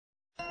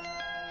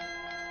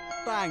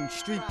Bang,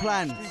 Street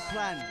Planz.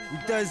 Who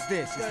does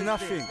this? It's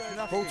nothing.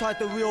 Hold tight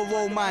the real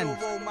man.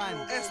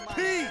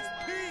 SP.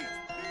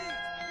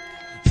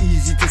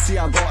 Easy to see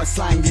I got a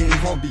slangin'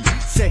 hobby.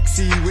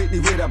 Sexy Whitney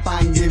with a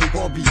banging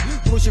bobby.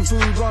 Pushing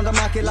food round the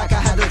market like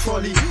I had a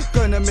trolley.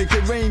 Gonna make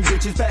it rain,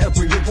 bitches, better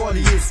bring your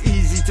body. It's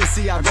easy to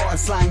see I got a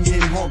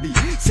slangin' hobby.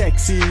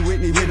 Sexy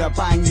Whitney with a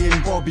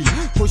banging bobby.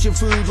 Pushing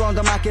food round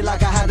the market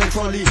like I had a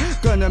trolley.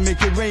 Gonna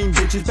make it rain,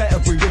 bitches, better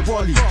bring your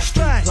body.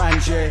 Street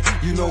Planz, yeah,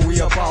 you know we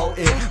about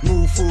it.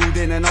 Move food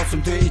in and out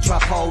some dirty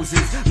trap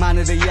houses. Man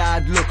of the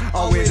yard, look,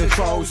 I wear the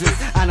trousers.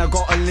 And I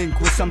got a link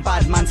with some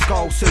bad man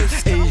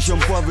scousers. Asian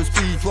brothers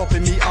be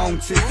dropping me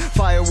ounces.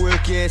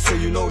 Firework, yeah, so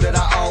you know that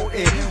I out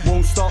it.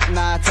 Won't stop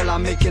now till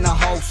I'm making a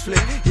house flip.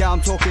 Yeah,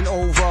 I'm talking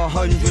over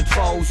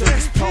 100,000.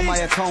 Tell my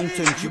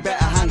accountant, you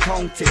better hand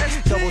count it.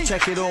 Double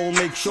check it all,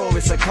 make sure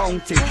it's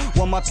accounting.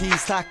 Want my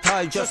piece tacked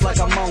high just like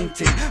a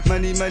mountain.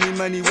 Money, money,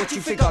 money, what you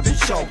think I've been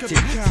shouting?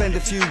 Spend a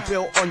few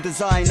bill on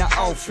designer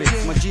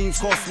outfits. My jeans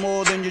cost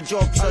more than your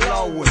job's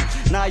allowing.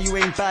 Now you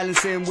ain't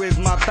balancing with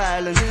my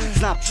balance.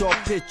 Snapshot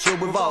picture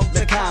without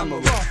the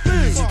camera.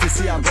 Easy to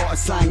see I got a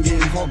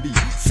slangin' hobby.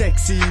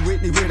 Sexy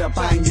Whitney with a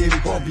banging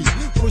bobby.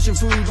 Pushing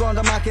food round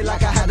the market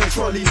like I had a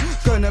trolley.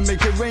 Gonna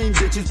make it rain,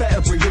 bitches,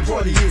 better bring your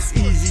body. It's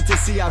easy to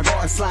see I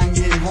got a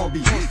slangin'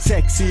 hobby.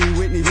 Sexy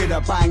Whitney with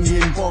a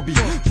banging bobby.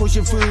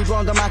 Pushing food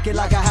round the market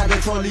like I had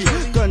a trolley.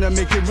 Gonna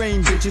make it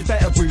rain, bitches,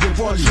 better bring your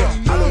body.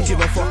 I don't give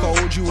a fuck, I'll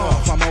hold you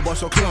up. I'm a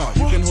boss or clown.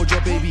 You can hold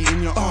your baby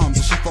in your arms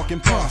and she fucking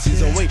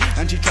passes away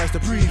and she tries to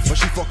breathe but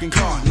she fucking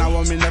can't. Now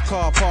I'm in the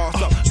car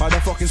parked up by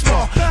the fucking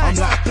spa. I'm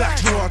like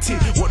Black's royalty,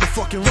 what the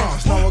fucking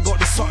rats. Now I got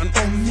this something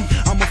on me,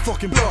 I'm a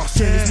fucking blast.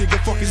 Yeah, this nigga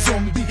fucking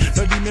zombie,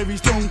 Bloody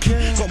Mary's donkey.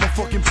 Got my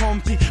fucking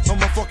pompy on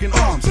my fucking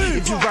arms.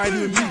 If you ride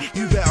it with me,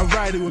 you better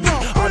ride it with me.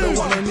 I don't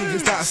want no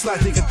niggas that'll slide,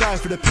 they can die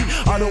for the pee.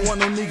 I don't want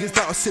no niggas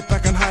that'll sit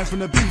back and hide from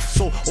the beef.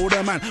 So,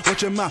 older man,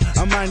 watch your mouth,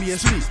 I'm mind the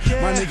speak.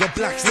 My nigga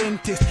Black's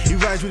dentist, he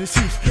rides with his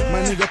teeth.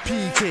 My nigga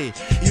PK,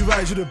 he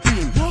rides with a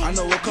beam. I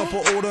know a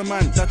couple older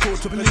man that talk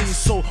to police.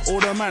 So,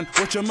 older man,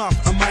 watch your mouth,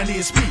 I'm mind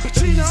the speak.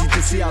 Easy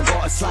to see I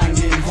got a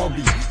slangin'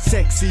 hobby.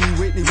 Sexy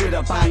Whitney with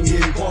a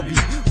banging bobby.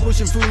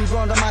 Pushing food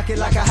round the market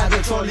like I had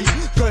a trolley.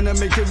 Gonna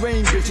make it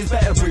rain, bitches,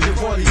 better bring your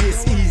body.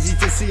 It's easy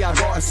to see I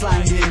got a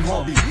slangin'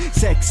 hobby.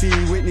 Sexy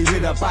Whitney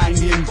with a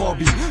banging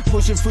bobby.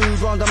 Pushing food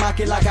round the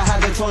market like I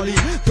had a trolley.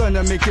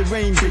 Gonna make it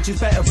rain, bitches,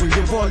 better bring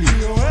your body.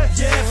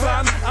 Yeah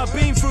fam, I've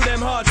been through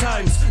them hard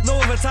times. No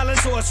other talent,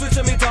 so I switch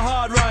them into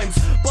hard rhymes.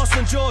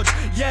 Boston George,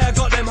 yeah I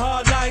got them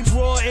hard lines.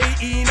 Raw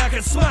 18, I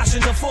can smash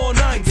into 4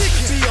 9s.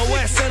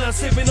 BOS and I'm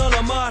sipping on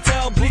a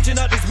Martell. Bleaching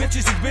out these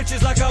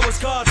bitches like I was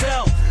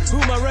cartel. Who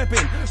am I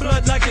repping?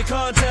 Blood like you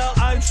can't tell.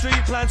 I'm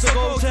Street Planz, so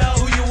go tell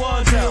who you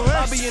want tell.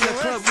 I'll be in the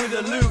club with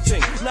a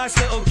looting, nice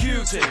little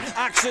cuting.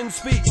 Action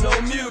speak, no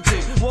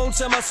muting. Won't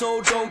sell my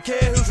soul, don't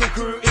care who's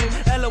recruiting.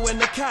 Ella in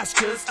the cash,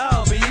 cause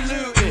I'll be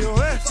looting.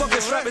 Fuck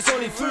a strap, it's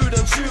only food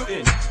I'm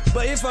shooting.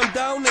 But if I'm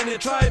down and you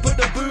try put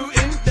the boot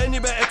in, then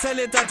you better tell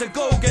your dad to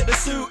go get the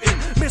suit in.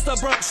 Mr.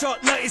 Brock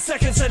shot, 90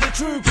 seconds, said the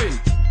trooping.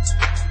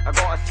 I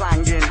got a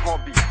slangin'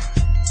 hobby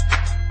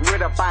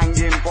with a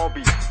banging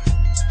bobby.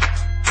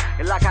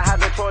 Like I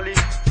had a trolley.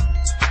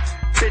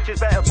 Bitches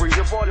better bring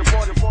your body.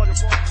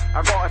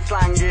 I got a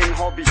slangin'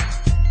 hobby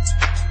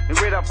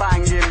with a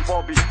banging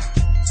bobby.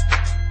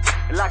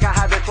 Like I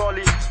had a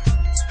trolley.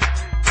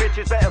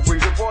 Bitches better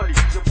bring your body.